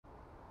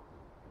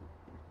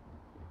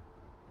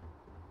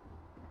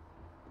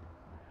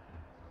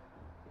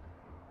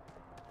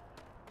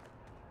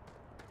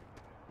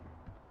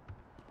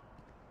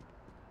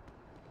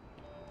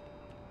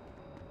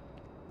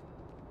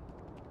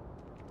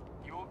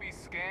be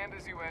scanned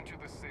as you enter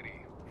the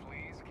city.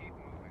 Please keep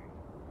moving.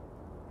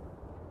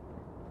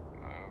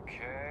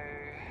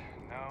 Okay,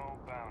 no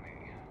bounty.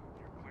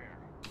 You're clear.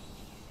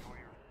 Enjoy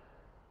your...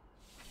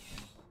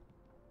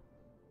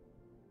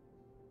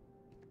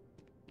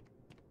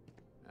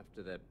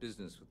 After that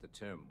business with the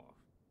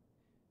Terramorph,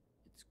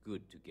 it's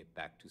good to get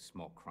back to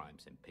small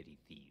crimes and petty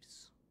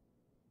thieves.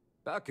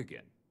 Back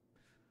again.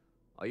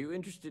 Are you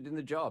interested in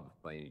the job,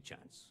 by any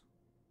chance?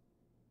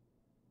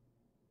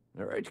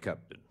 All right,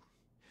 Captain.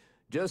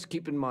 Just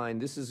keep in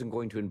mind, this isn't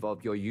going to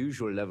involve your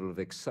usual level of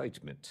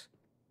excitement.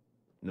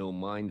 No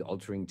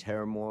mind-altering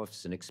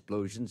terramorphs and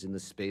explosions in the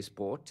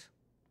spaceport.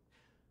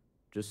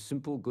 Just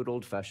simple, good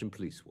old-fashioned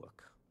police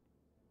work.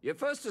 Your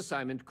first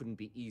assignment couldn't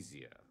be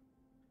easier.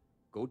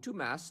 Go to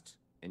Mast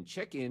and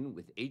check in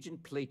with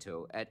Agent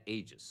Plato at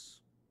Aegis.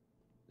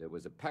 There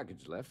was a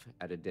package left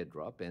at a dead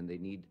drop, and they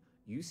need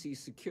UC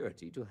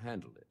security to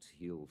handle it.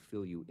 He'll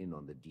fill you in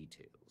on the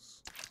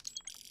details.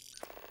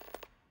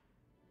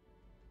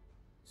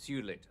 See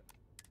you later.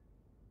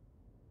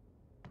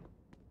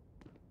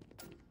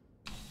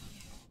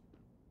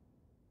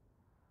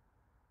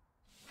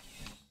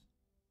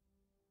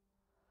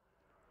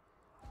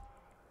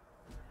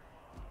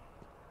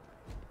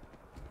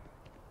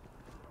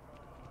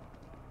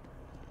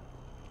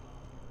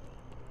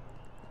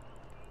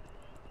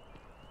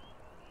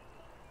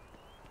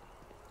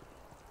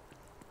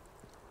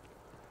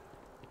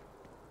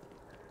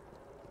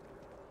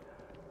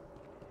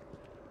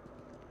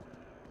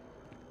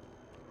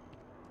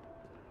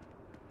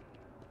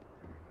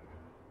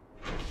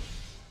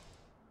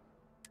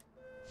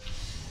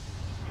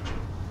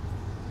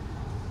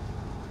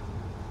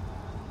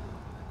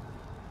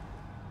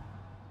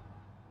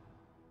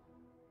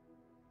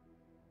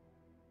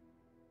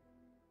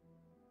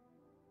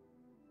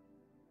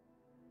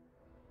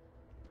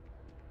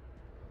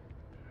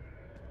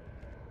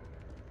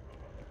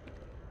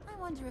 I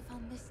wonder if I'll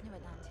miss New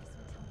Atlantis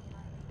when Tony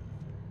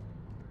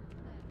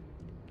and I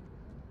leave.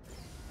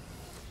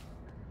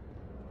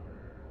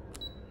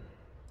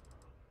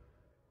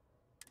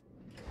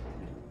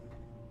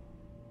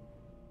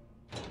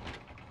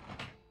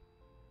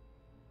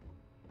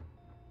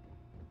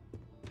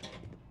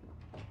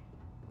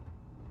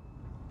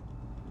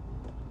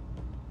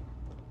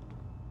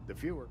 The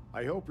viewer,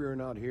 I hope you're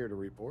not here to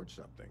report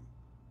something.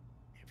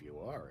 If you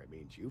are, it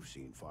means you've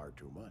seen far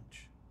too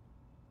much.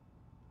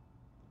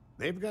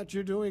 They've got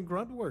you doing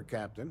grunt work,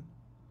 Captain.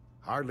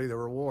 Hardly the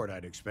reward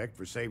I'd expect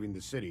for saving the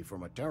city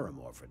from a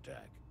Terramorph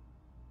attack.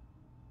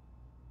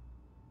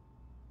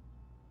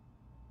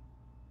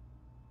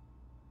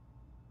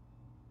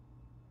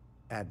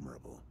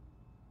 Admirable.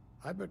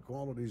 I bet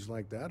qualities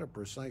like that are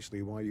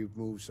precisely why you've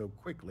moved so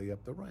quickly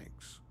up the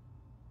ranks.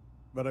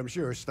 But I'm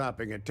sure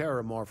stopping a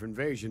Terramorph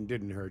invasion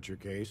didn't hurt your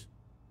case.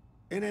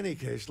 In any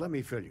case, let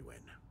me fill you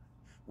in.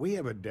 We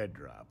have a dead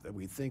drop that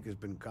we think has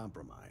been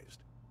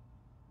compromised.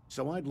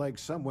 So I'd like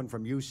someone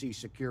from UC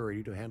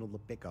Security to handle the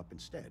pickup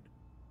instead.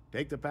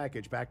 Take the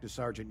package back to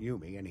Sergeant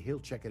Yumi, and he'll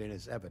check it in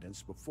as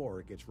evidence before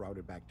it gets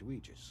routed back to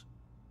Aegis.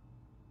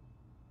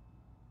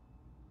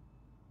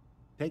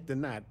 Take the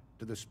Nat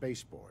to the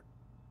spaceport.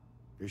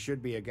 There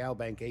should be a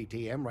Galbank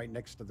ATM right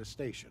next to the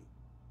station.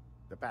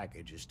 The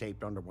package is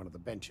taped under one of the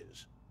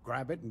benches.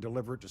 Grab it and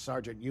deliver it to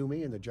Sergeant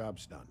Yumi, and the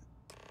job's done.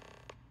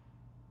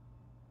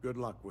 Good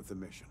luck with the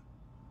mission.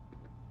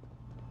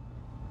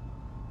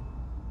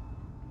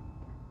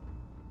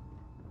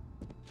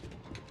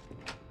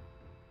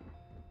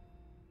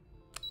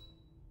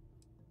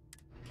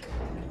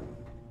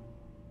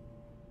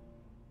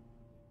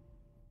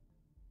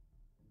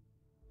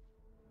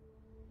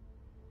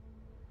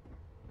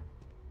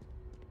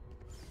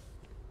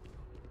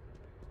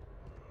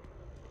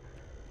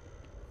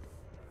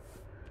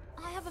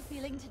 I have a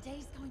feeling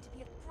today's going to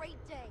be a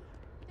great day.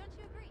 Don't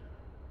you agree?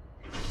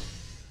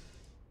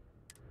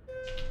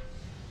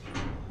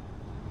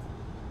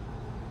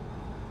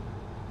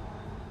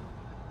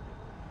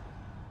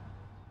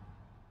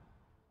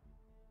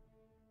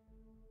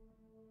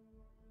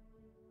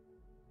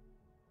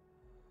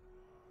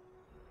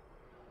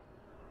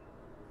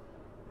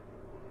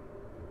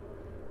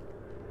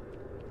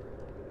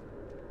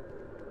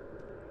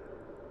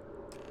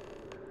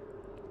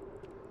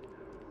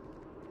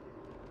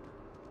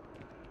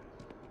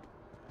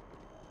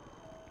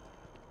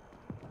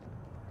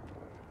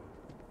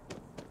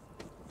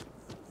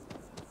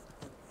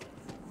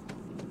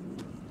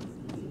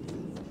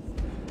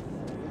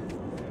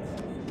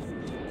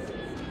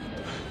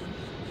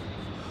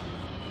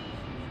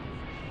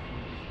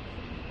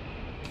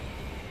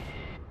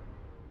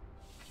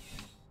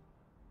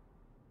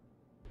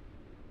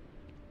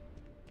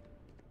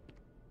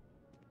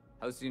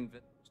 How's the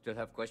Still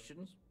have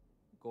questions?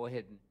 Go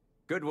ahead and...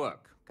 Good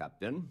work,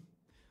 Captain.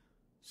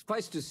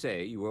 Suffice to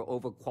say, you were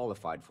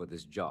overqualified for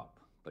this job,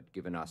 but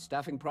given our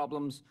staffing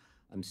problems,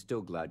 I'm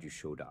still glad you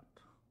showed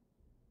up.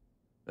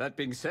 That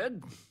being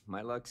said,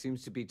 my luck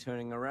seems to be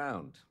turning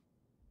around.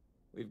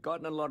 We've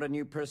gotten a lot of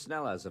new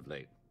personnel as of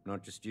late,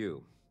 not just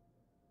you.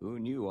 Who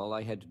knew all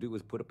I had to do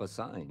was put up a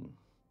sign?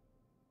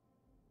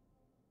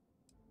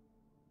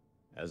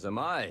 As am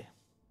I.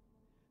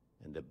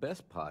 And the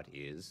best part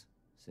is,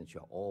 since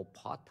you're all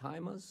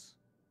part-timers,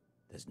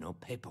 there's no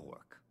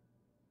paperwork.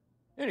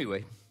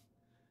 Anyway,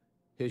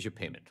 here's your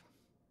payment.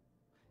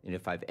 And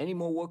if I have any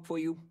more work for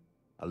you,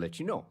 I'll let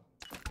you know.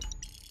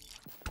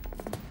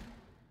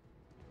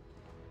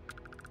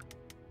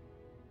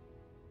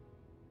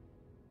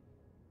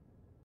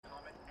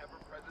 Common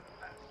ever-present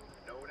mess,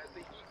 known as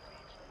the heat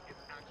siege, is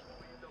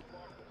actually the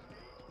larval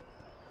stage.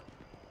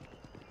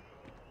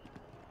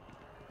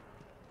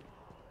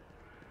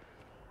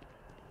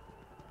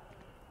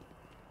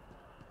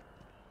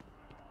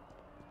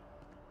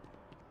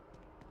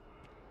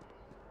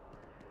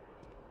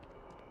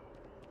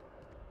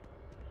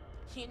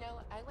 You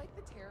know, I like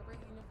the Terrorburg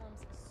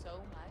uniforms so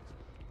much,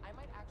 I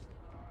might actually...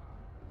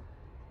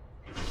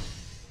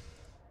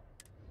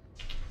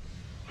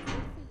 Good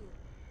for you.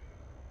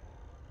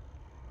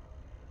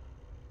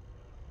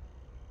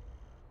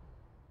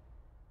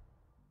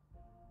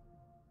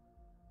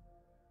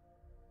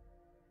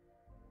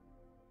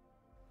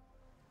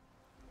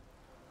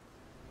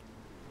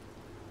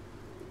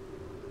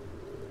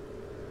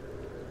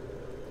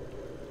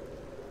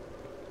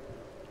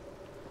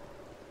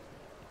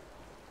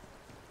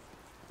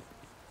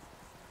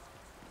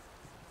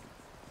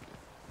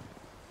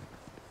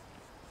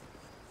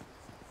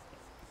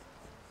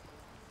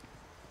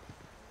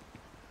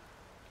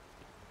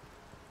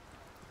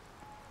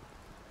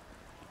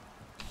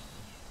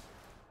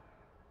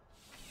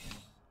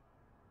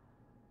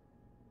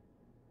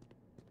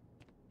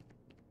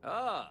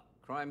 Ah,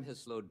 crime has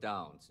slowed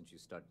down since you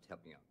started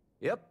helping out.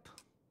 Yep.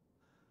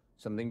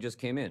 Something just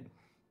came in.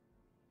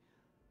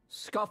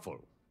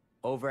 Scuffle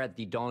over at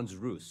the Dawn's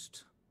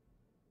Roost.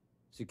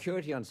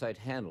 Security on site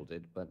handled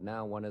it, but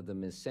now one of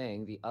them is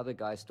saying the other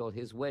guy stole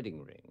his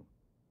wedding ring.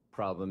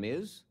 Problem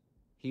is,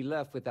 he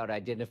left without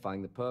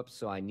identifying the perp,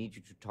 so I need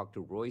you to talk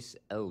to Royce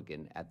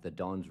Elgin at the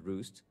Dawn's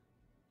Roost.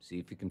 See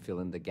if you can fill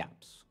in the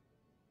gaps.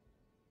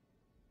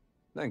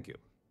 Thank you,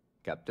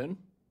 Captain.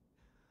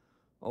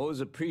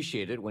 Always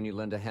appreciate it when you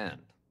lend a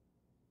hand.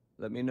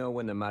 Let me know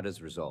when the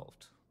matter's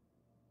resolved.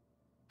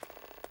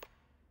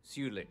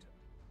 See you later.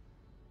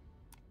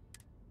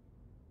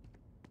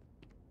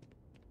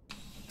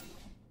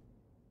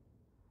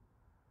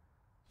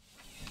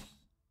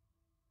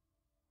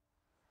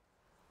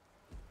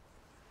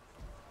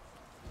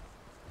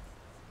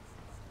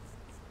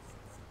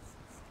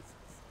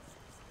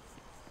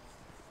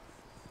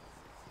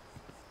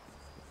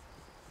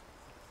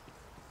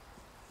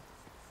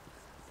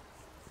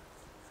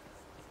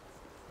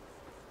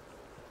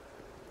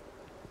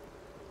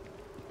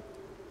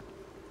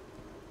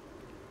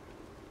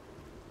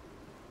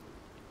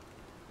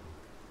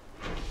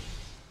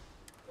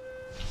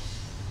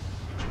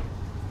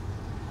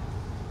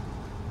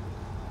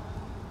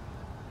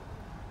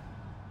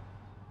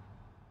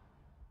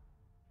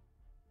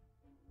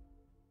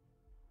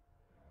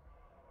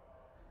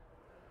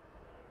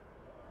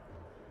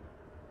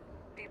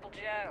 People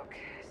joke,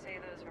 say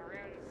those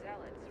maroon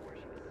zealots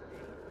worship a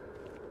snake.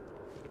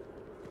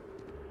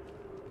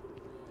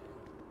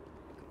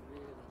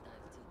 Really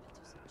dive deep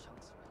into some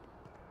chunks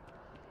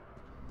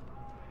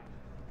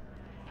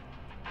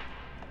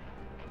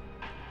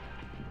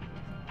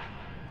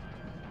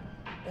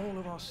All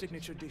of our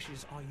signature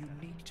dishes are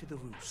unique to the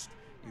Roost.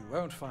 You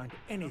won't find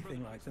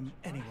anything like them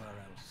anywhere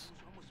else.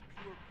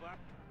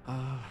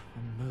 A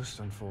most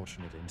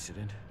unfortunate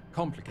incident,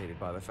 complicated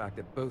by the fact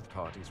that both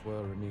parties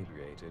were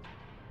inebriated.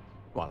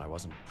 While I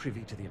wasn't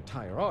privy to the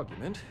entire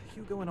argument,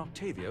 Hugo and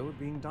Octavio had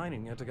been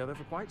dining here together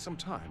for quite some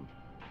time.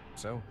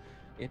 So,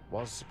 it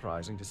was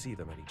surprising to see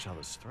them at each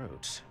other's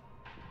throats.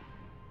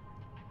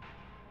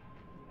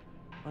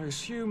 I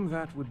assume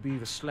that would be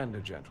the slender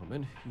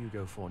gentleman,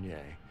 Hugo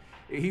Fournier.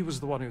 He was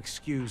the one who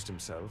excused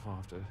himself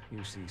after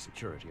UC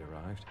security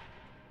arrived.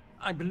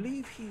 I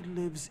believe he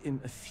lives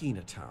in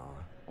Athena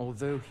Tower,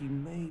 although he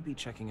may be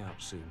checking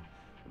out soon.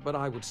 But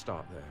I would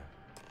start there.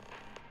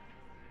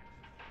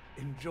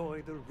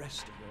 Enjoy the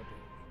rest of your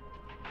day.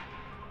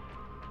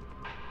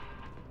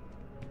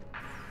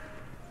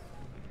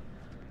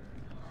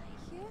 I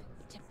hear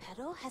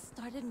Geppetto has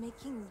started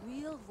making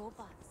real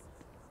robots.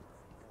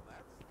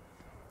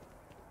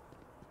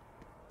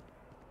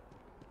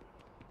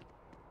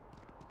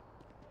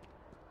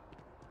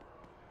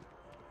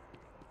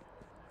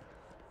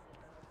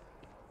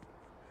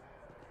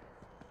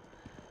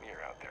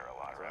 You're out there a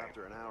lot, right?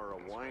 After an hour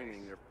of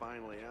whining, they're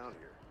finally out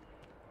here.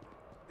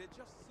 They're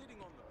just sitting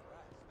on the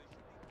grass. They should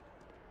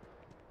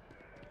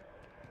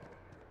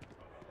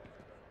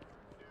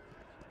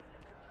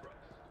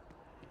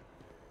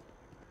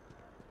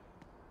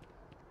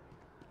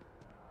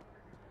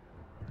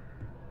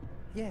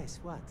be... Yes,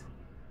 what?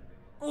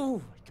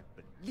 Oh, I can't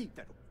believe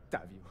that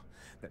Octavio.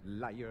 That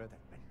liar, that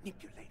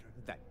manipulator,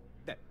 that...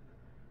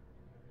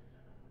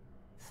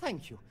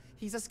 Thank you.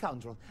 He's a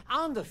scoundrel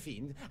and a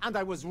fiend, and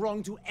I was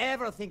wrong to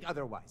ever think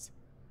otherwise.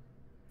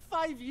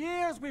 5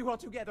 years we were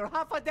together,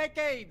 half a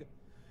decade!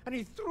 And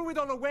he threw it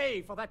all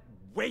away for that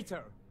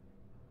waiter.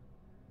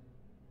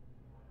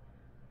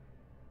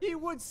 He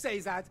would say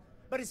that,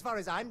 but as far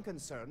as I'm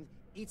concerned,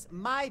 It's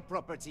my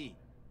property.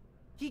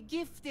 He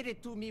gifted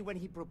it to me when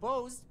he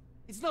proposed.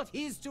 It's not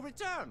his to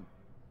return.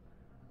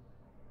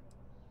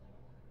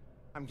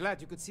 I'm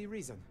glad you could see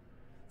reason.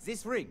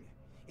 This ring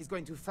is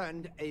going to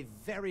fund a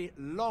very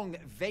long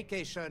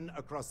vacation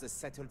across the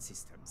settled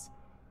systems.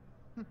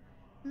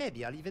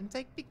 Maybe I'll even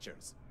take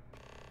pictures.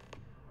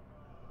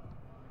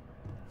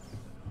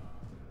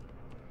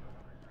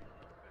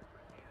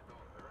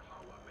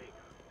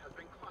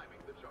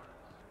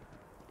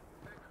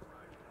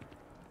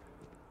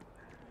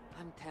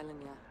 I'm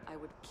telling ya, I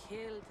would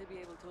kill to be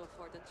able to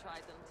afford a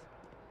trident.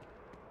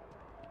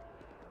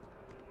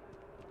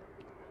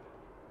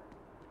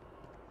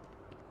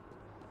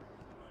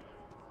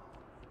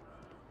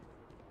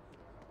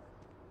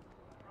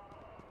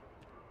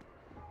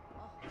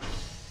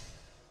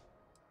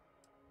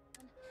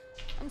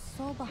 I'm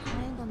so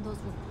behind on those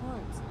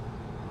reports.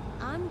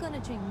 I'm gonna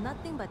drink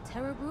nothing but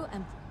Terra Brew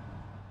and...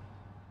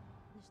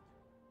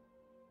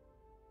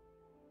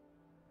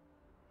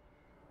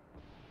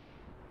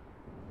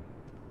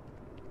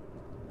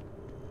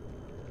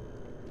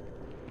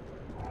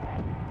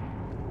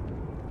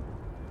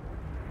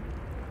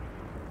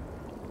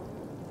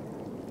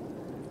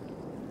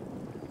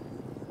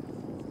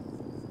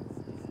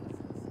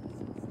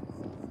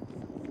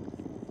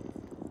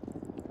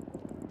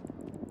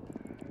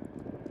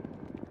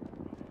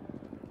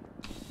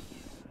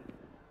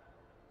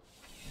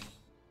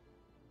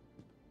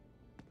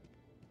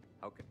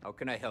 How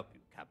can I help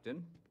you,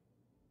 Captain?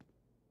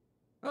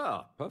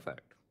 Ah,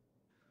 perfect.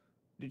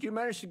 Did you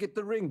manage to get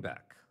the ring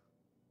back?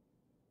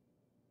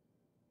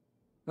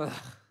 Ugh.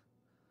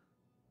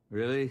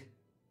 Really?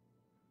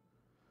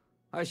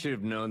 I should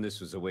have known this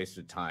was a waste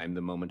of time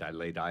the moment I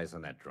laid eyes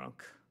on that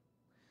drunk.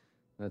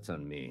 That's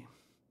on me.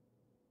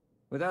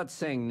 Without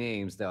saying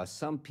names, there are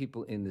some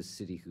people in this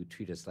city who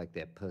treat us like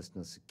their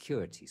personal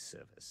security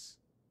service.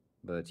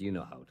 But you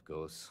know how it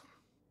goes.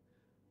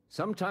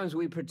 Sometimes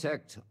we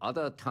protect,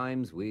 other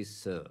times we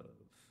serve.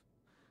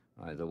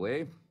 Either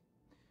way,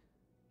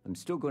 I'm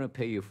still going to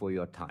pay you for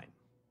your time.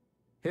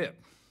 Here,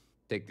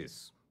 take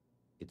this.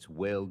 It's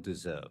well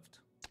deserved.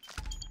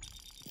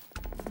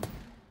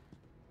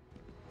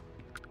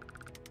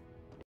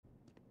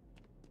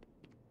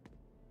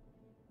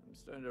 I'm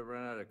starting to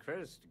run out of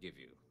credits to give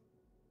you.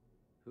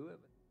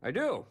 Whoever. I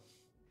do.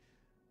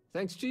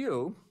 Thanks to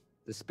you,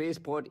 the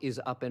spaceport is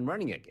up and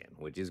running again,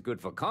 which is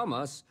good for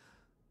commerce,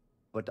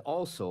 but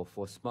also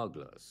for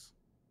smugglers.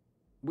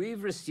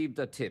 We've received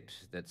a tip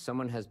that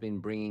someone has been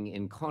bringing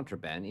in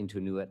contraband into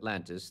New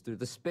Atlantis through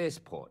the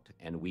spaceport,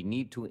 and we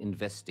need to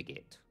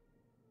investigate.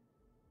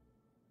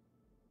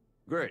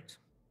 Great.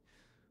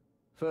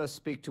 First,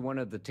 speak to one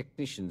of the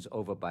technicians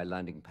over by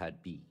Landing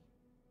Pad B.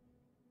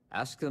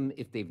 Ask them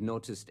if they've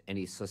noticed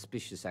any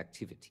suspicious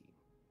activity.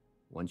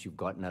 Once you've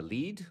gotten a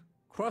lead,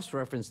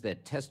 cross-reference their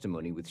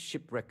testimony with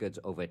ship records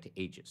over at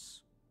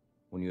Aegis.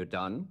 When you're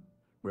done,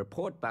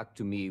 report back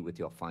to me with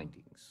your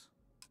findings.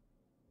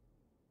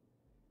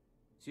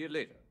 See you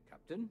later,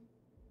 Captain.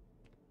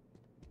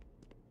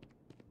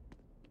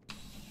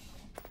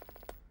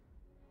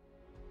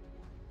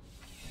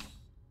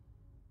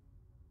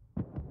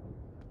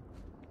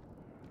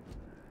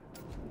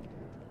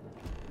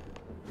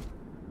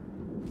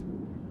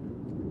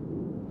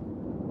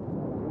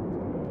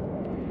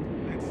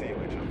 Let's see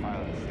what your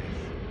file says.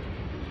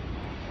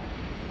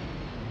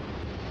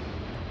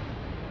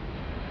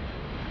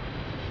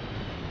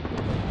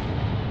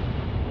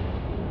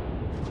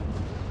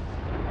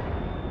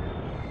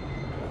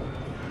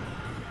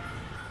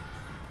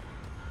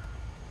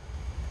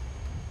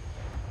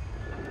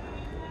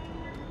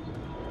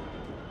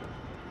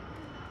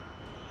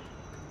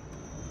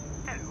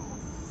 Hello.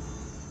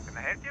 Can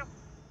I help you?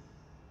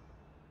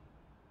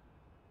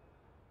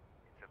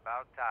 It's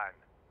about time.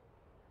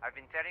 I've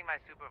been telling my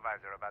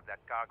supervisor about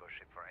that cargo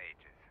ship for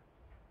ages.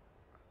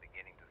 I'm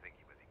beginning to think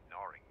he was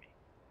ignoring me.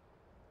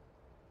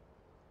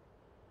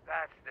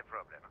 That's the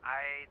problem.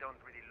 I don't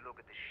really look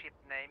at the ship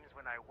names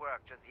when I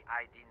work, just the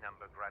ID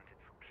number granted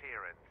for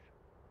clearance.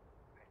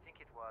 I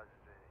think it was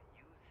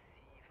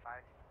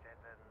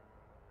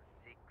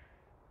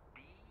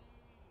UC576B.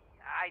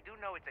 I do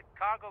know it's a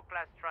cargo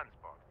class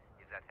transport,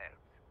 if that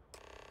helps.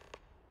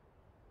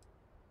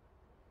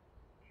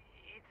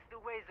 It's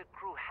the way the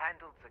crew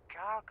handled the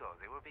cargo.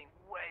 They were being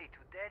way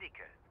too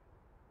delicate.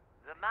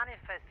 The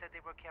manifest said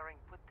they were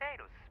carrying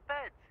potatoes,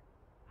 spuds.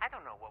 I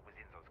don't know what was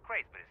in those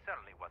crates, but it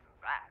certainly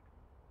wasn't that.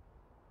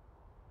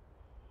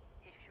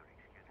 If you'll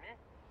excuse me.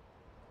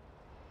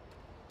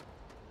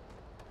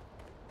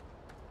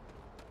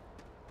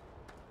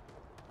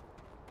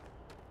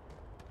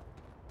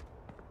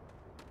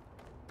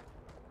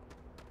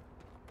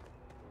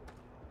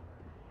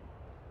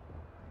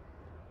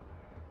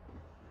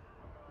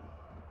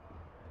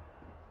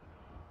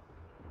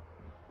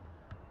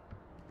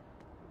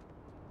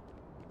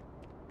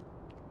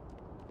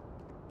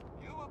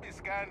 You will be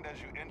scanned as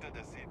you enter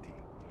the city.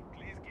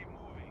 Please keep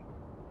moving.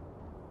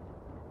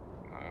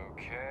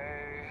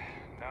 Okay,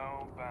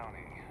 no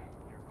bounty.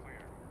 You're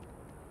clear.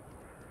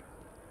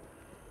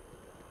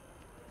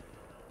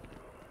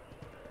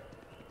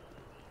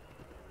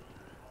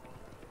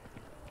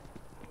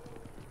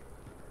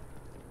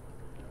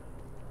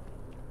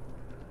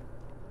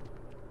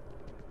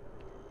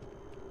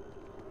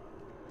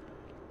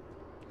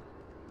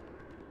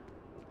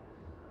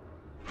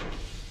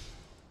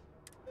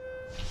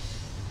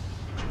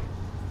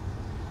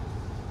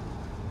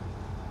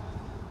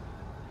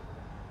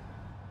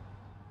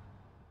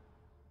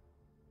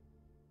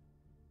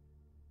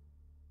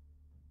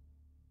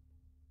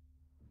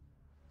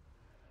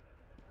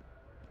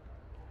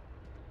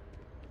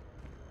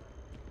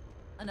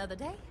 Another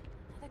day,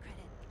 another credit.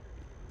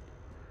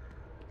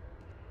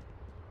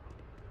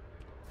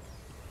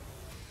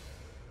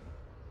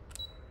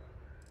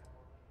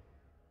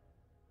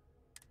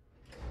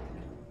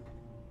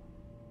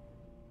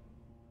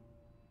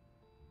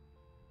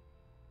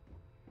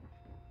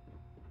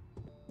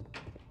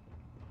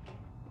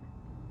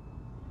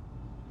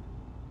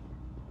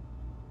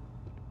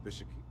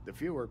 The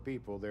fewer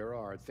people there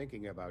are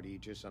thinking about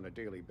Aegis on a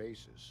daily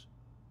basis,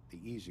 the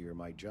easier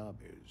my job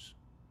is.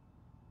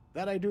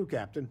 That I do,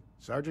 Captain.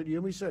 Sergeant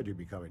Yumi said you'd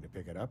be coming to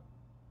pick it up.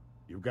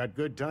 You've got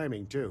good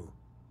timing, too.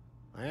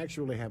 I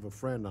actually have a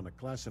friend on a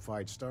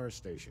classified star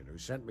station who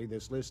sent me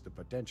this list of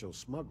potential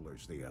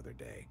smugglers the other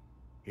day.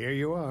 Here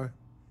you are.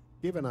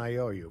 Given I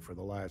owe you for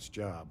the last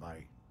job,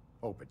 I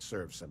hope it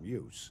serves some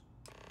use.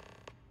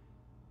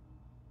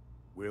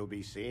 We'll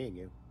be seeing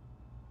you.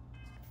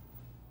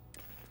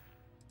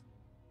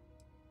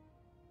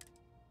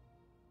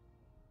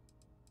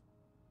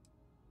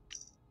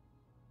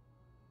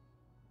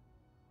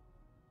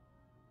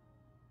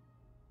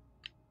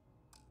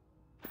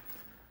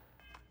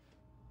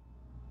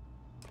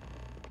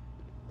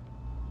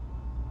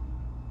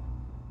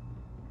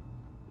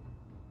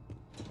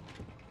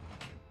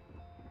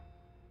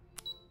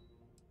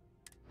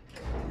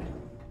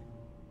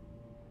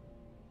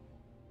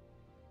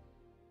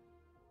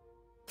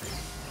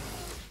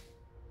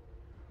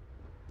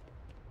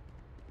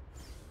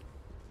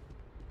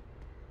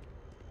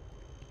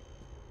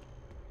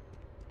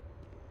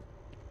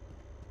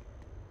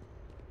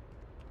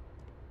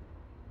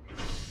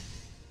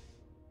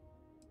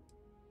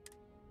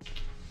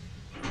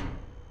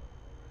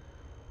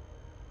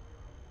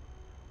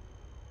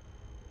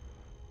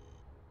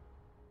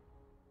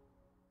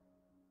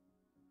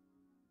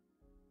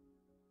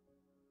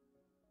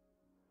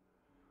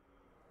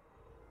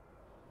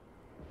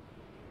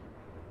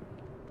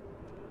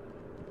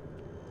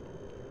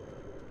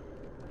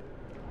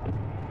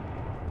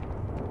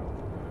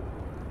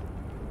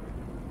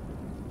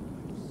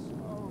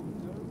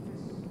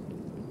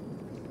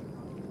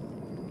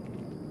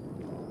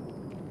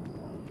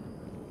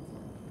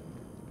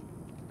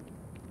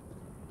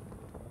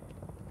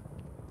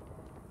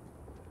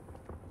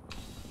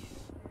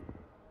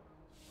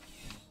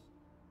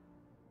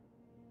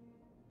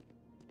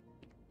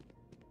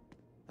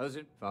 Has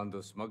it found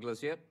those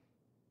smugglers yet?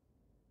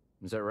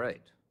 Is that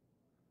right?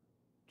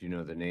 Do you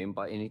know the name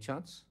by any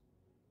chance?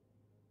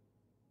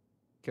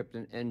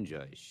 Captain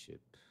Njai's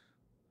ship.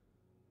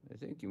 I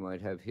think you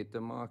might have hit the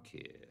mark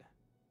here.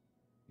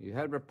 You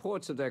had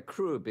reports of their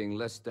crew being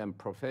less than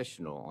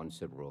professional on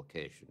several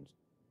occasions.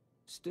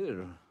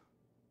 Still,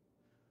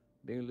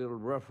 being a little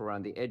rough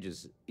around the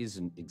edges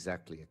isn't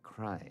exactly a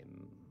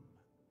crime.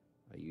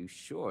 Are you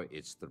sure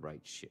it's the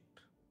right ship?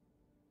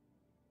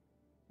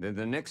 Then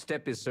the next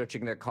step is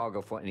searching their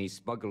cargo for any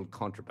smuggled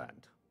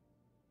contraband.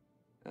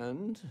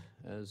 And,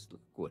 as luck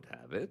would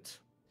have it,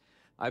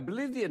 I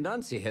believe the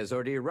Anansi has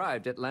already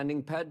arrived at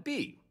landing pad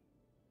B.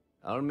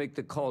 I'll make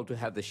the call to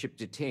have the ship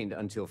detained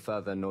until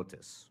further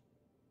notice.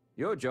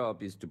 Your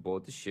job is to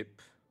board the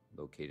ship,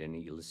 locate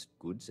any illicit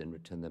goods, and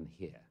return them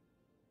here.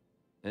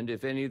 And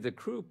if any of the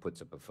crew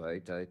puts up a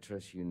fight, I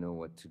trust you know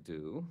what to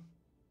do.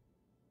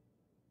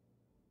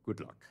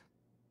 Good luck.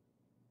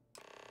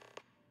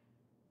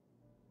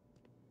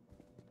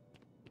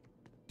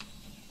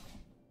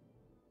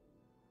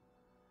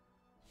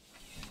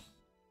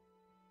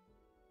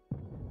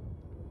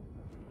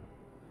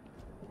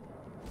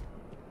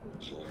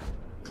 Your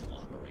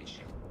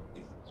cooperation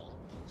with all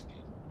those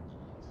people.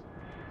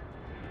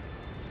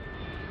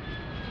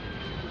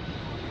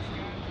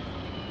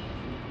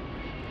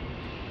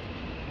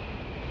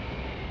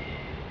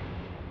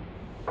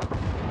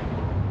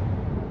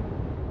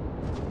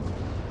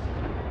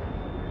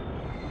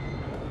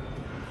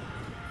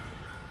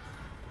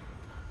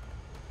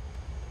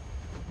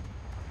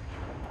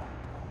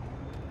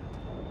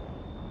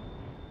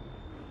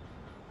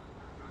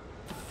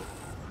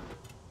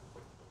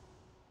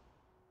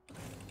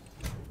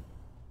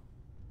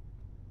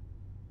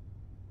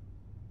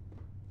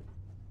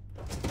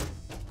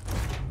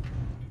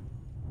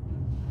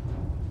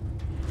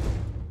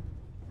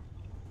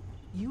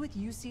 You with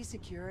UC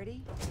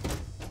Security?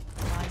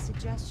 My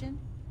suggestion?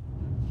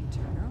 You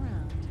turn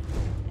around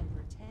and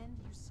pretend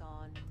you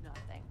saw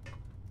nothing.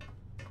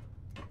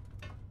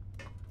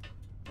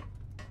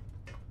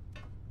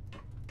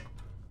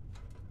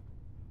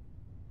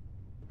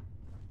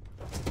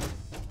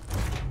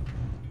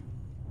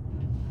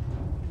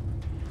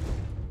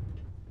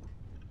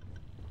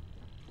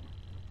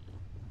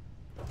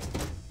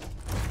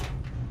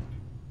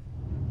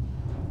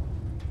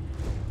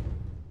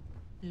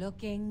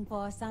 Looking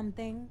for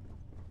something?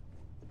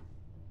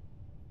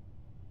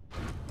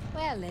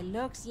 Well, it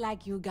looks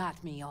like you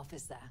got me,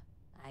 officer.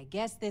 I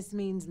guess this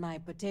means my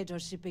potato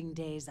shipping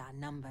days are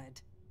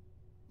numbered.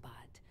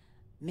 But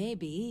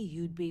maybe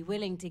you'd be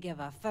willing to give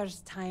a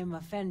first-time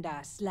offender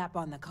a slap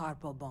on the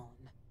carpal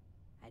bone.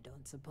 I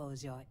don't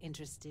suppose you're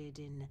interested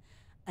in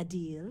a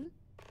deal?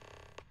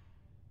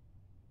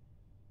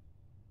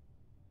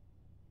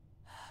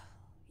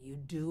 you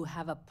do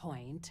have a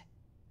point.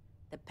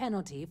 The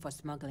penalty for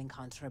smuggling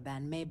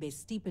contraband may be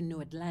steep in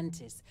New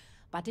Atlantis,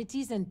 but it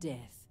isn't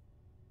death.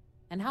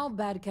 And how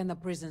bad can the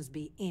prisons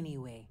be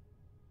anyway?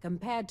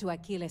 Compared to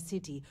Aquila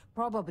City,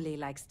 probably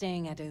like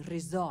staying at a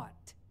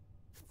resort.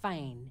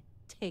 Fine,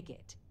 take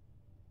it.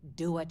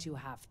 Do what you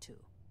have to.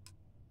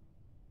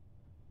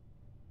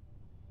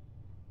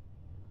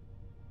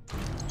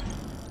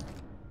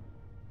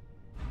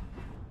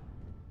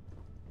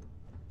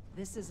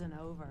 This isn't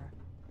over.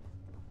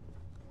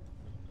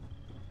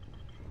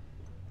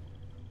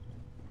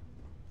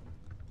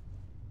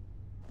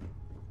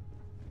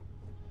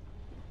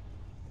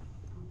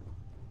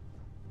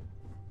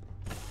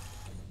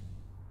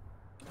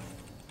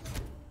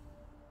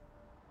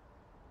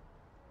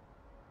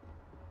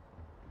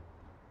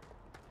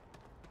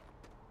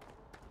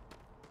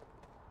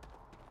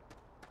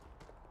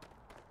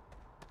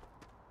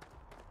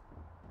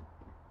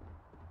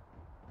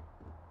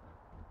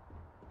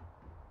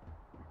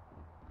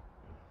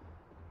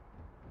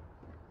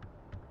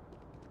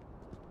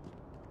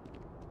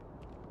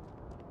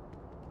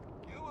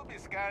 Be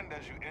scanned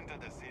as you enter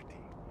the city.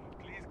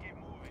 Please keep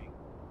moving.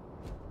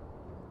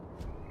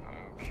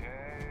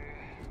 Okay,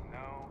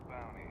 no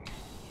bounty.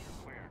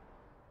 You're clear.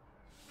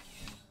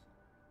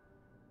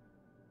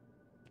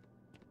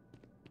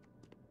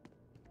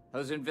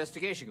 How's the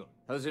investigation going?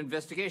 How's the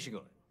investigation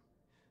going?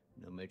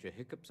 No major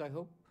hiccups, I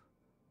hope?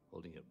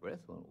 Holding your breath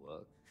won't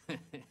work.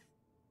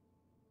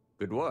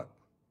 Good work.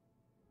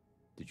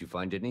 Did you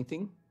find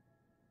anything?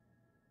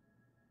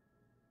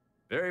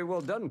 Very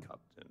well done,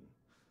 Captain.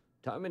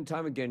 Time and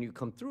time again, you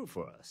come through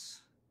for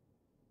us.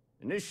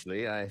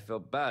 Initially, I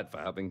felt bad for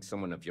having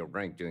someone of your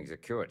rank doing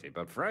security,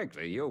 but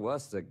frankly, you're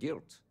worse than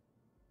guilt.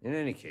 In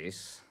any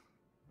case,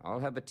 I'll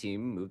have a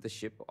team move the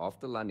ship off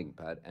the landing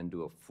pad and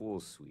do a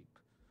full sweep.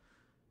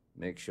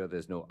 Make sure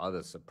there's no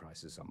other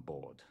surprises on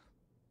board.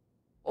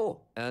 Oh,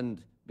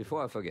 and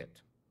before I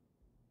forget,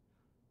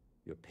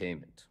 your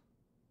payment.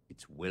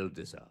 It's well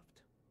deserved.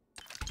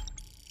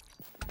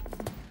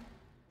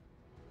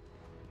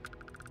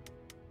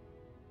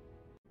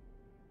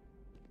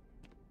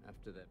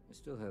 After that, I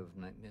still have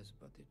nightmares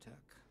about the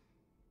attack.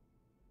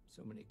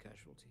 So many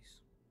casualties.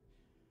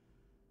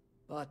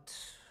 But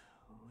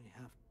we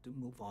have to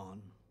move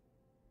on.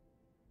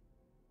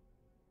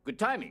 Good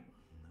timing.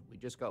 We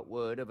just got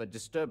word of a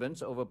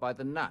disturbance over by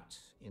the Nut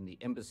in the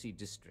Embassy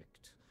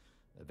District.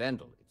 A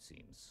vandal, it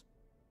seems.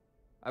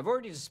 I've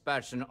already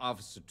dispatched an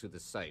officer to the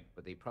site,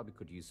 but they probably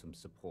could use some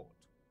support.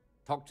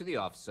 Talk to the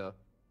officer,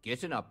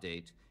 get an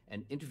update,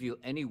 and interview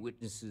any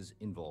witnesses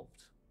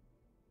involved.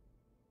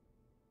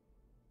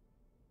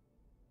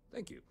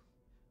 Thank you.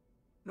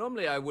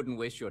 Normally I wouldn't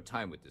waste your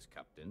time with this,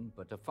 Captain,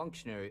 but a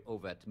functionary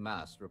over at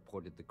MAST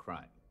reported the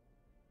crime.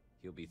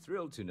 He'll be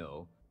thrilled to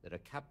know that a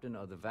captain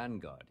of the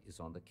Vanguard is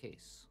on the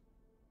case.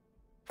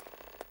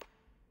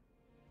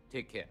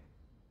 Take care.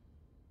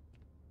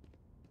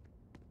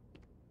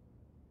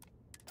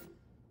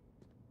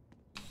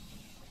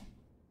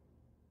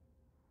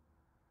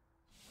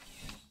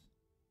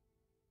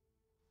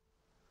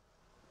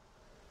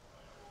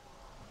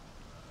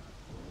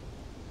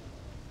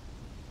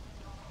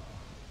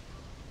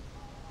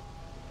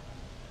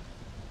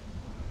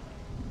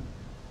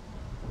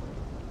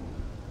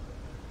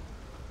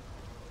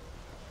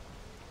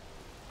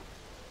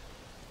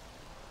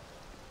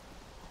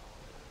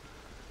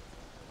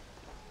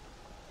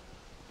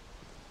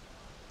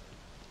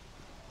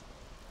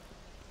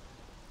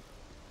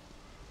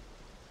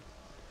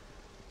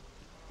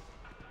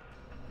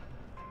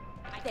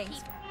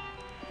 Thanks.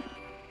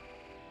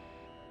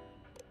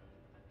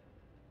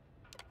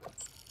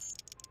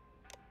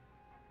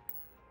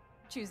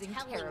 Choosing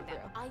Terra Brew.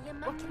 I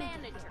am a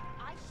manager.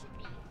 I should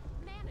be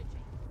managing.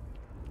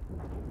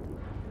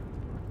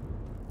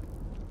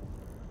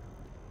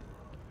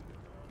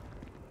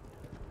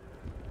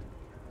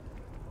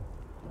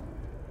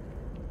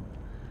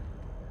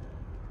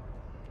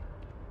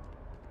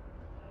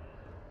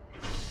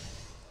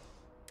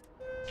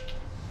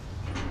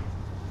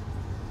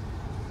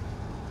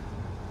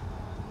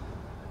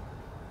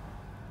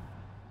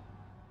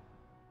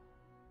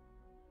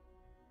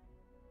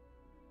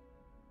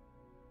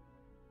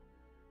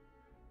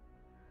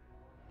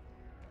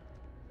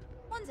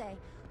 Monday.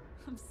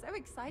 I'm so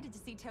excited to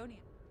see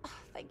Tony. Oh,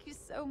 thank you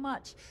so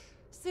much.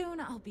 Soon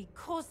I'll be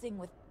coursing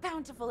with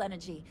bountiful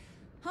energy.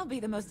 I'll be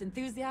the most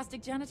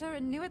enthusiastic janitor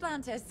in New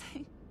Atlantis.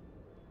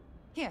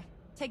 Here,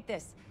 take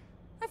this.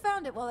 I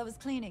found it while I was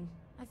cleaning.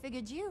 I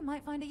figured you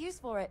might find a use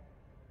for it.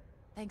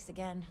 Thanks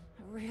again.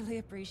 I really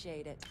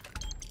appreciate it.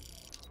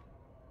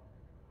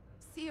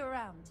 See you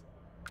around.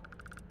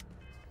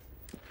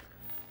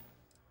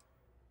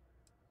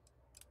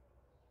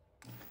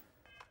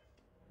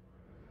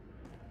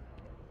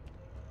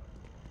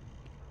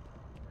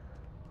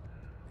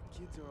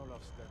 Kids are all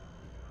off study.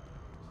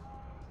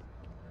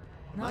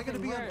 Am I going to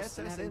be on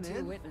than having two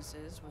SSNN?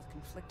 witnesses with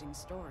conflicting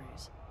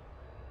stories.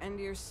 And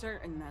you're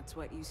certain that's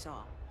what you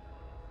saw?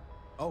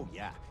 Oh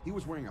yeah, he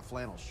was wearing a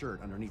flannel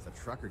shirt underneath a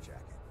trucker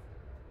jacket.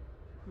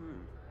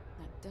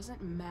 That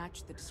doesn't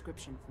match the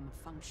description from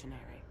the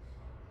functionary.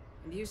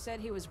 And you said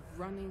he was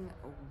running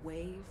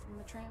away from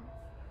the tram?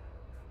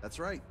 That's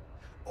right.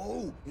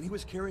 Oh, and he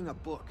was carrying a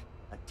book,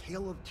 A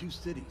Tale of Two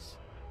Cities.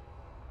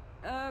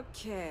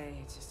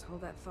 Okay, just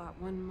hold that thought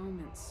one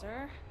moment,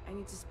 sir. I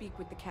need to speak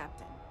with the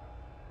captain.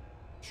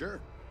 Sure.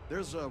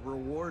 There's a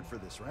reward for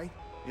this, right?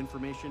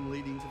 Information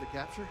leading to the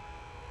capture?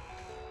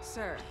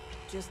 Sir,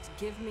 just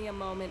give me a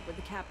moment with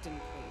the captain,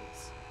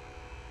 please.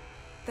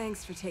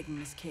 Thanks for taking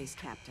this case,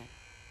 Captain.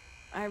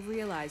 I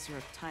realize your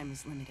time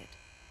is limited.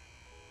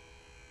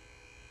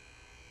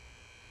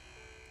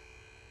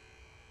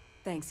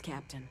 Thanks,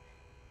 Captain.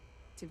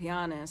 To be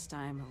honest,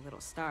 I'm a little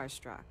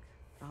starstruck.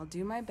 I'll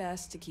do my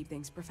best to keep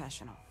things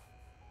professional.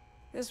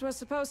 This was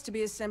supposed to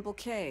be a simple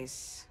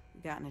case.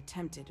 We got an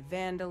attempted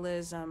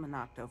vandalism, a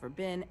knocked-over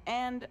bin,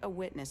 and a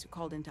witness who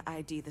called in to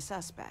ID the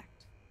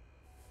suspect.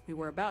 We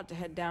were about to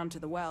head down to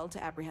the well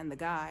to apprehend the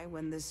guy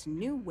when this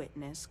new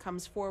witness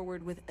comes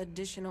forward with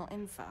additional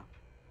info.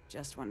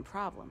 Just one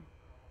problem.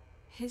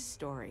 His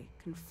story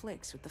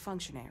conflicts with the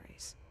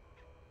functionaries.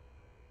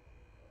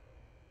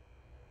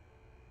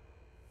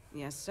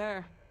 Yes,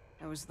 sir.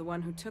 I was the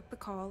one who took the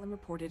call and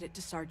reported it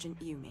to Sergeant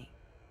Yumi.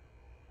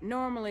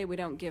 Normally, we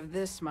don't give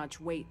this much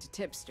weight to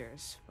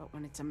tipsters, but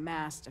when it's a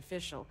masked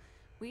official,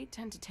 we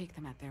tend to take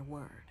them at their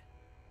word.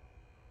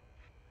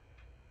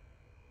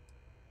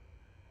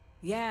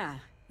 Yeah,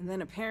 and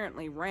then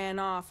apparently ran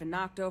off and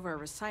knocked over a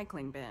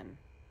recycling bin.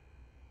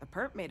 The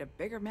perp made a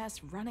bigger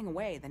mess running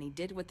away than he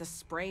did with the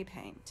spray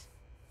paint.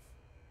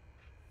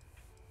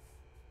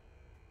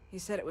 He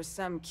said it was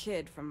some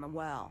kid from the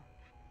well.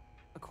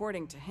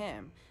 According to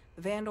him,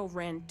 the vandal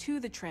ran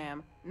to the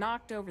tram,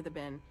 knocked over the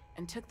bin,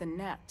 and took the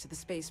net to the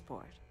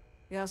spaceport.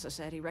 He also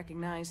said he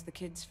recognized the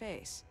kid's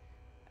face.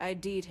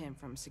 ID'd him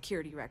from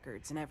security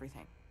records and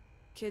everything.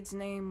 Kid's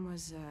name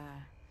was,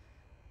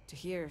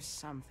 Tahir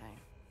something.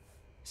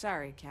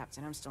 Sorry,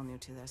 Captain, I'm still new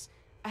to this.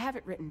 I have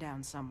it written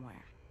down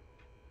somewhere.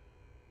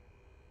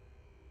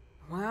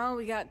 Well,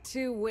 we got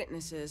two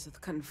witnesses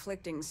with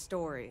conflicting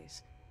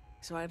stories,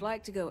 so I'd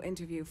like to go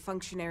interview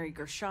Functionary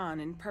Gershon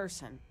in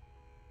person.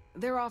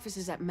 Their office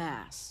is at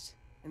MAST,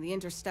 in the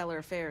Interstellar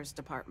Affairs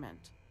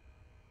Department.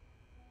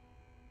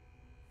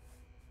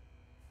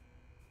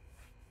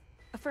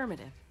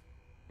 Affirmative.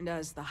 And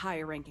as the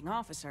higher-ranking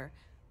officer,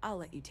 I'll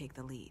let you take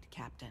the lead,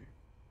 Captain.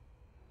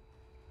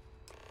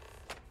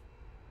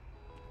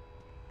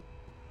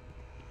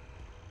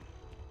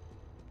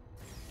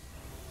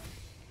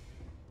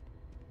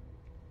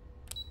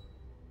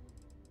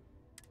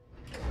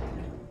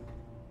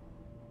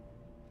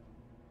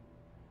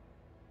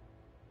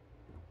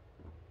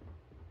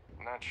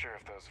 Not sure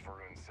if those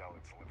Varun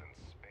zealots live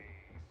in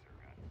space or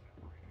got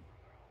separated from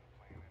their home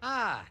planet.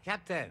 Ah,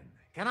 Captain.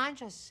 Can I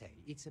just say,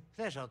 it's a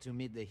pleasure to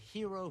meet the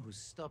hero who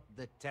stopped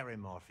the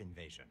Terramorph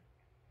invasion.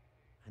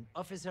 And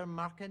Officer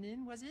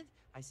Markkanen, was it?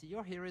 I see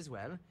you're here as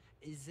well.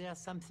 Is there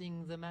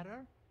something the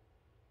matter?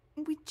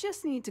 We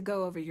just need to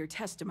go over your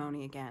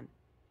testimony again.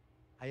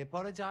 I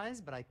apologize,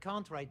 but I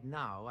can't right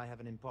now. I have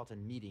an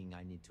important meeting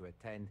I need to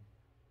attend.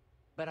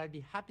 But I'd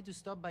be happy to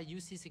stop by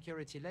UC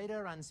Security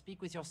later and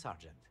speak with your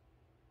sergeant.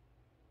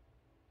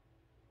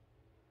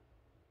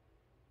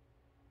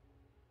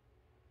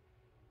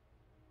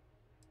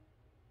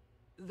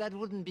 That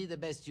wouldn't be the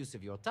best use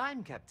of your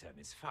time, Captain.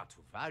 It's far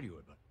too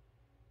valuable.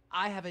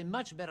 I have a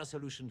much better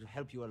solution to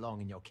help you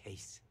along in your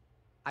case.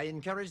 I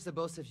encourage the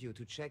both of you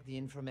to check the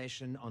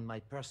information on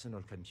my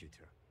personal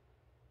computer.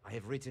 I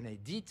have written a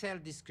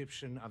detailed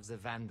description of the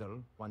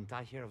vandal, one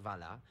Tahir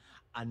Vala,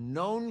 a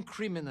known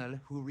criminal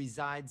who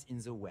resides in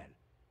the well.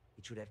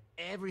 It should have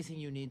everything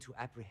you need to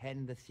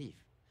apprehend the thief.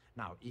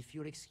 Now, if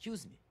you'll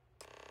excuse me.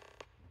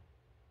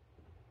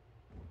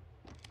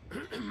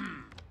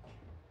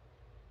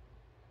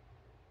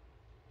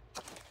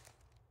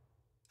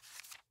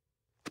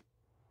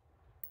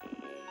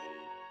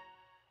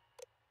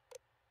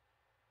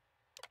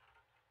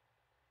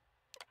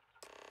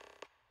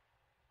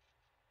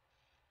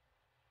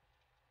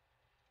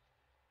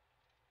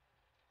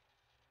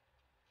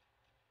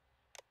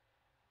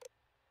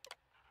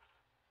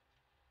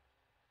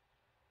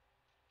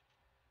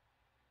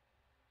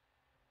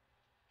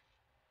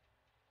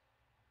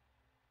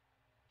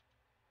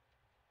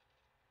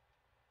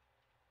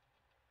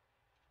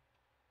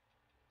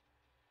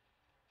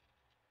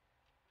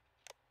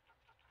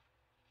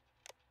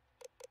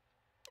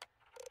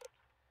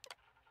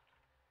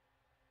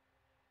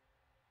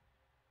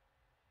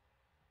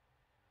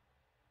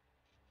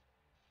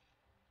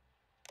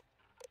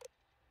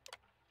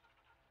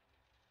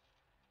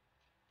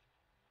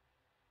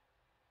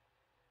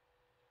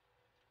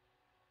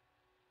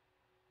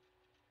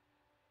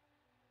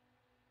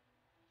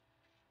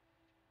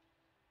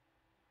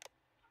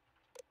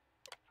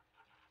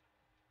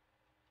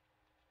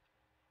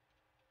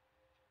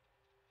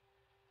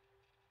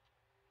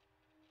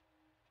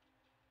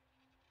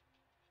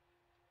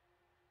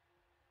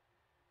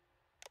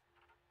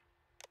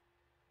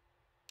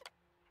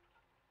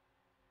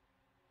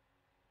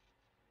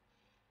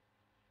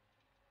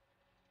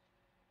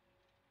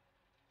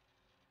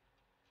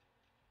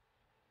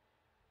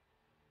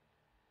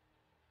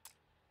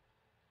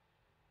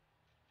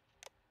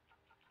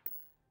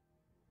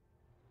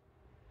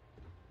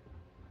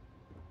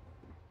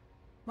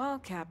 Well,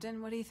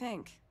 Captain, what do you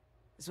think?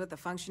 Is what the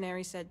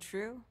functionary said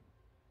true?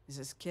 Is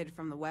this kid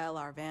from the well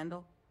our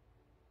vandal?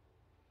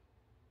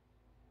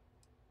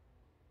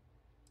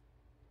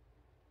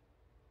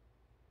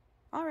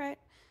 All right.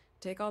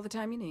 Take all the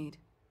time you need.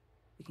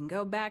 We can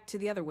go back to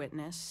the other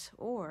witness,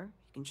 or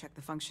you can check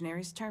the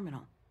functionary's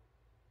terminal.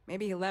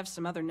 Maybe he left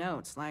some other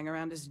notes lying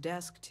around his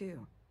desk,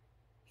 too.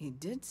 He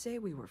did say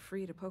we were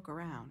free to poke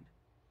around.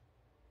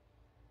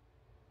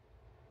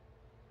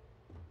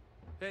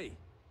 Hey.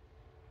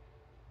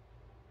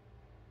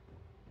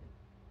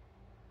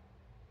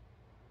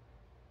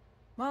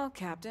 Well,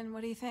 Captain,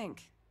 what do you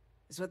think?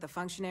 Is what the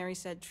functionary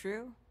said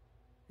true?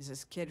 Is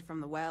this kid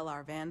from the well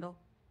our vandal?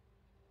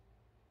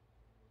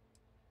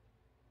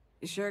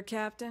 You sure,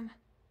 Captain?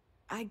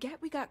 I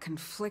get we got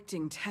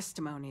conflicting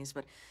testimonies,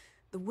 but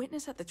the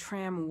witness at the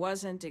tram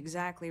wasn't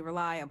exactly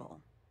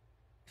reliable.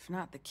 If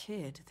not the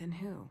kid, then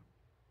who?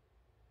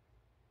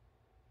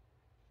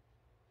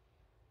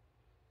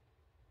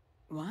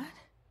 What?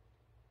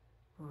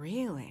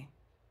 Really?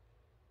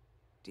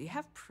 Do you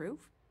have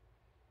proof?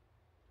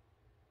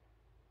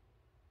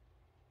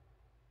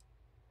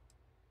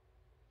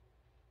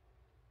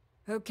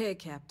 Okay,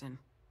 Captain.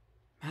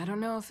 I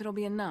don't know if it'll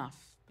be enough,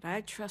 but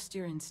I trust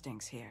your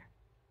instincts here.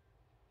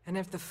 And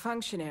if the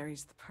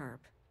functionary's the perp,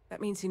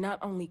 that means he not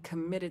only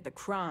committed the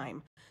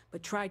crime,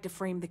 but tried to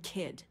frame the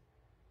kid.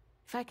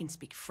 If I can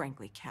speak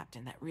frankly,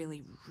 Captain, that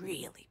really,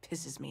 really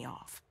pisses me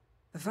off.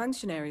 The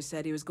functionary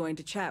said he was going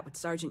to chat with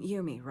Sergeant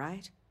Yumi,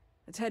 right?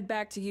 Let's head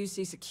back to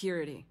UC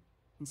Security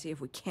and see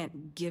if we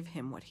can't give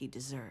him what he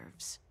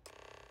deserves.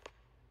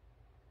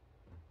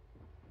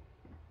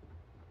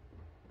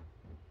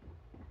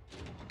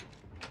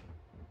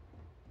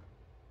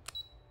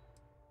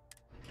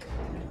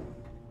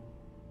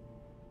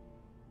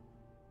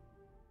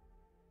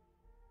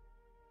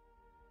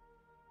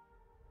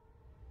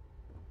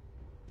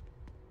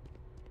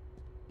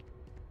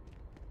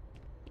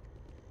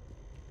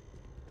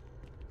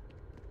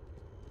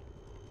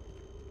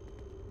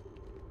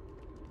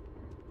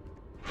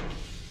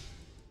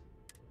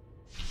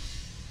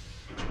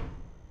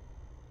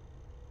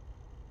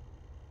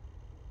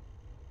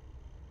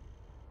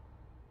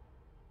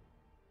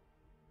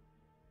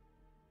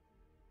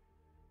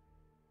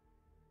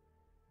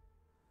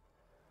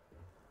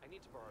 I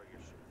need to borrow your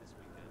ship this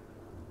weekend.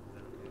 Is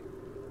that okay?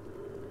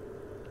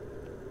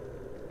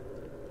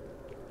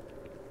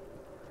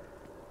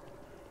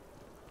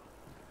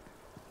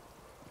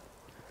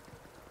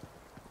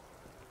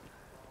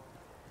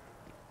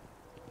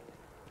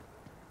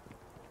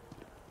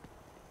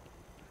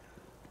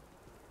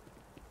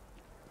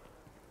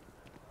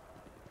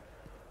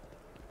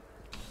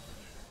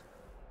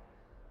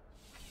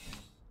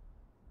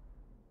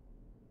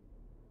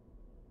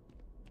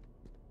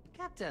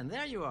 Captain,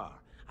 there you are.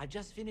 I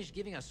just finished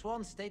giving a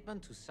sworn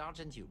statement to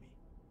Sergeant Yumi.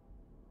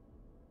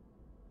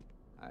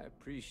 I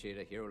appreciate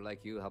a hero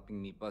like you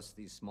helping me bust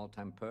these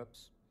small-time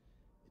perps.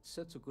 It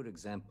sets a good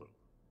example.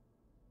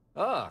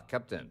 Ah,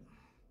 Captain.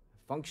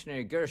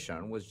 Functionary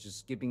Gershon was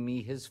just giving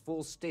me his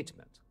full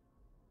statement.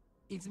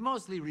 It's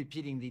mostly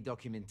repeating the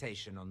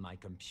documentation on my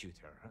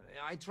computer.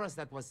 I trust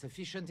that was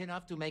sufficient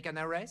enough to make an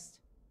arrest?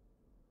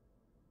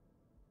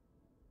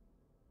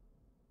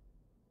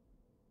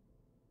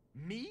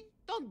 Me?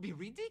 Don't be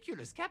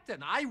ridiculous,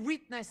 Captain. I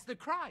witnessed the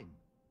crime.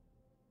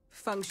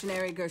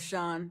 Functionary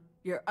Gershon,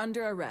 you're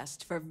under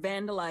arrest for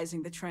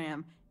vandalizing the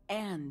tram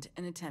and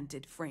an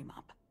attempted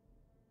frame-up.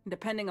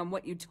 Depending on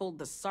what you told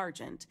the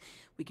sergeant,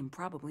 we can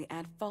probably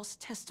add false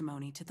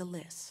testimony to the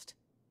list.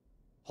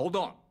 Hold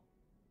on.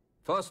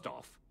 First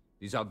off,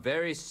 these are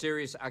very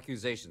serious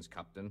accusations,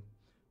 Captain.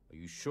 Are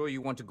you sure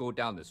you want to go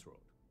down this road?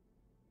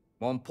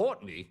 More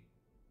importantly,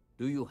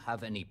 do you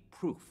have any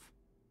proof?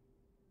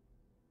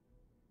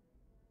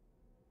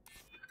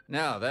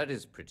 Now, that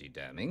is pretty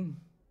damning.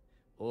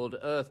 Old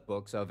Earth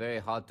books are very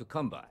hard to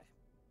come by.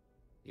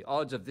 The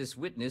odds of this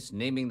witness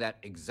naming that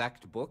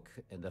exact book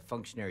and the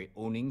functionary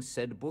owning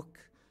said book,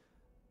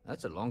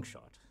 that's a long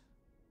shot.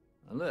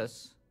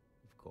 Unless,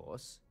 of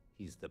course,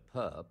 he's the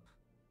perp.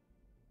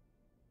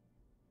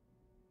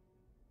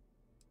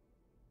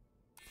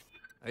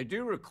 I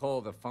do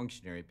recall the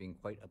functionary being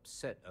quite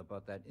upset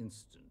about that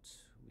incident.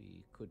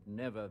 We could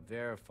never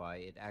verify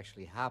it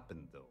actually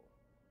happened, though.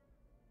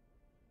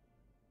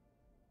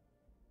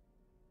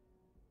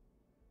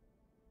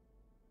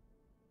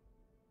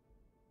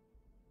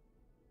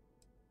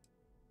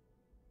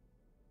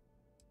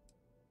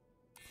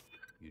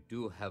 You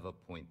do have a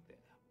point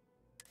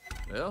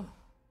there. Well,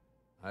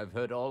 I've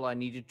heard all I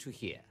needed to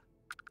hear.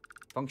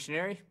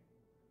 Functionary,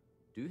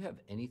 do you have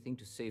anything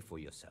to say for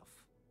yourself?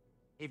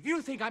 If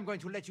you think I'm going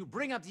to let you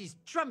bring up these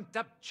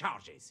trumped-up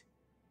charges...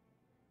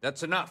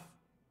 That's enough.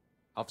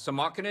 Officer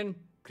Markkinen,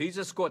 please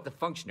escort the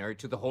functionary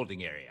to the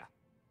holding area.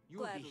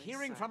 You'll be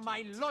hearing from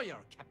my lawyer,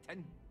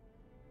 Captain.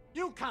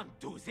 You can't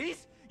do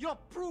this! Your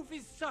proof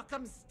is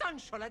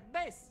circumstantial at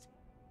best!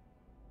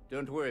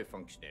 Don't worry,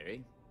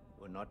 functionary.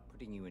 We're not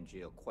putting you in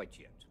jail quite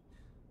yet.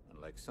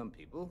 Unlike some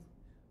people,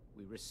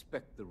 we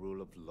respect the rule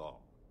of law.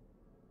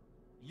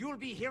 You'll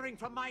be hearing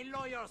from my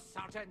lawyer,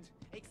 Sergeant.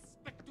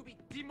 Expect to be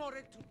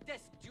demoted to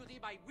desk duty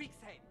by week's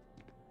end.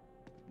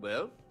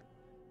 Well,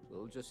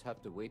 we'll just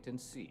have to wait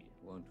and see,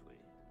 won't we?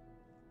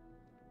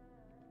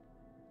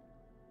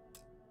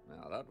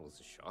 Now, that was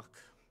a shock.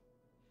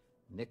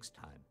 Next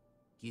time,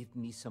 give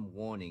me some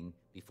warning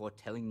before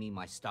telling me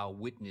my star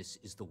witness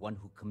is the one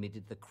who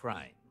committed the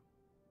crime.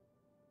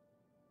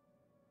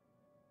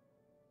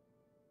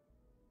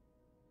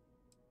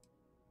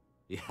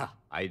 Yeah,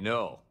 I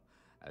know.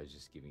 I was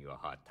just giving you a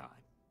hard time.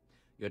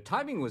 Your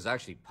timing was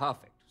actually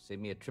perfect.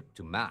 Saved me a trip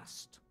to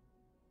Mast.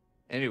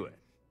 Anyway,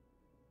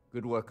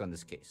 good work on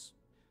this case.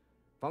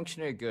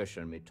 Functionary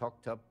Gershon may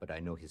talk tough, but I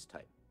know his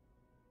type.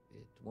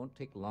 It won't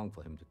take long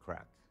for him to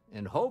crack.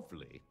 And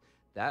hopefully,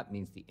 that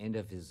means the end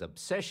of his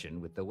obsession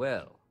with the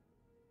well.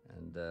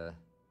 And,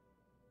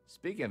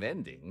 speaking of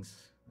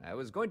endings, I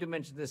was going to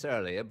mention this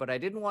earlier, but I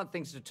didn't want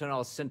things to turn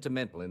all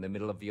sentimental in the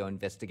middle of your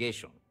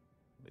investigation.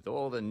 With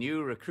all the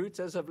new recruits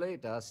as of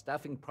late, our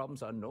staffing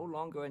problems are no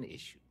longer an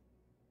issue.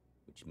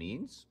 Which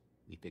means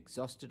we've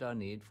exhausted our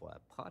need for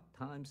a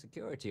part-time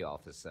security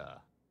officer.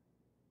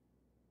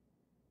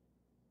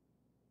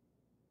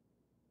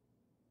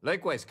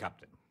 Likewise,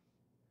 Captain.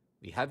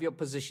 We have your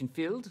position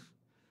filled,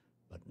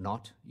 but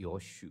not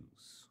your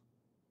shoes.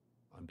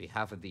 On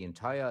behalf of the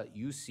entire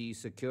UC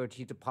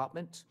Security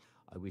Department,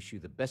 I wish you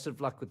the best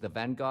of luck with the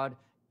Vanguard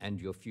and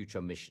your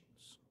future missions.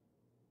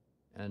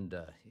 And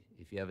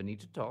if you ever need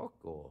to talk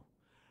or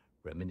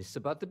reminisce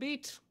about the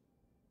beat,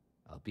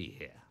 I'll be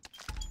here.